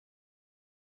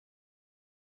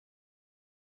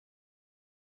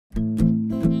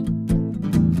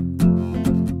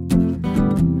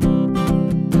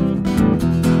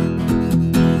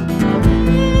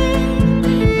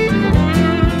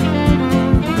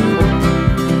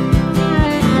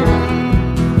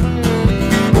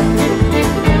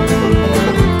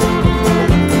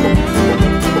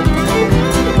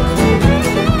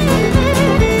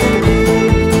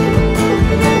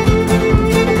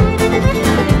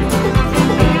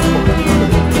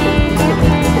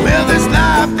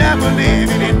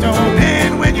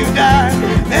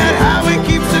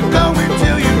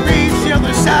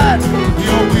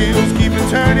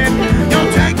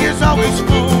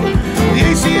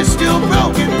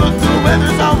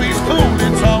always cool,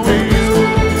 it's always cool.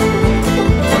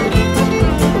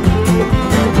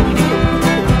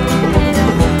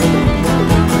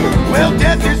 Well,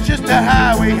 death is just a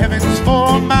highway, heaven's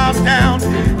 4 miles down.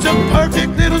 It's a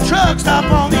perfect little truck stop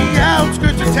on the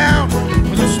outskirts of town,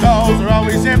 where the stalls are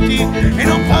always empty, ain't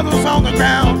no puddles on the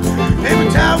ground. Paper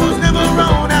towels never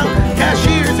run out,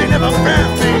 cashiers, they never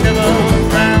frown, they never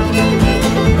frown.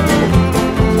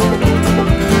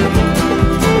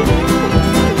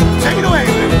 Take it away,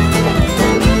 Lou.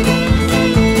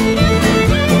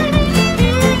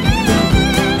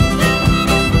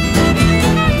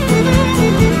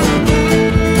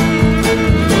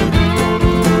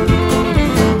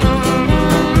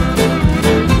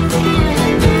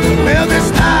 Well, this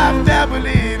life that we're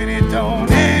living, it don't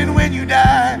end when you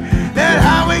die. That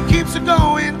highway keeps it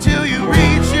going till you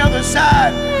reach the other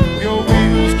side. Your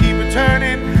wheels keep it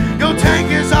turning, your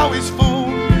tank is always full.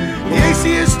 The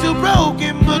AC is still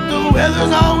broken, but the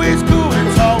weather's always cool,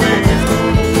 it's always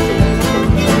cool.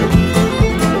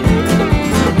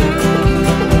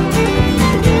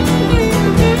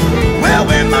 Well,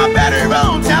 when my battery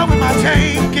runs out, when my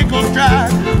tank it goes dry,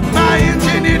 my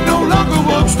engine it no longer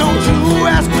works, don't you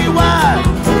ask me why.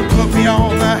 Put me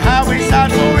on the highway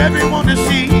side for everyone to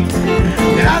see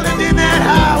that I lived in that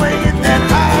highway, and that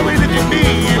highway lived in me,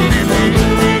 and lived in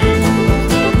me.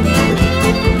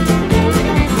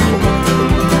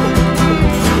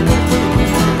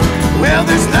 Well,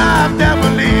 this life that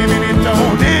we're living, it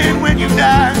don't end when you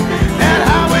die. That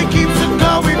highway keeps it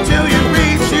going till you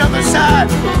reach the other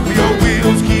side. Your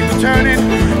wheels keep turning,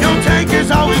 your tank is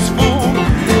always full.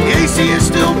 The AC is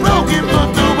still broken, but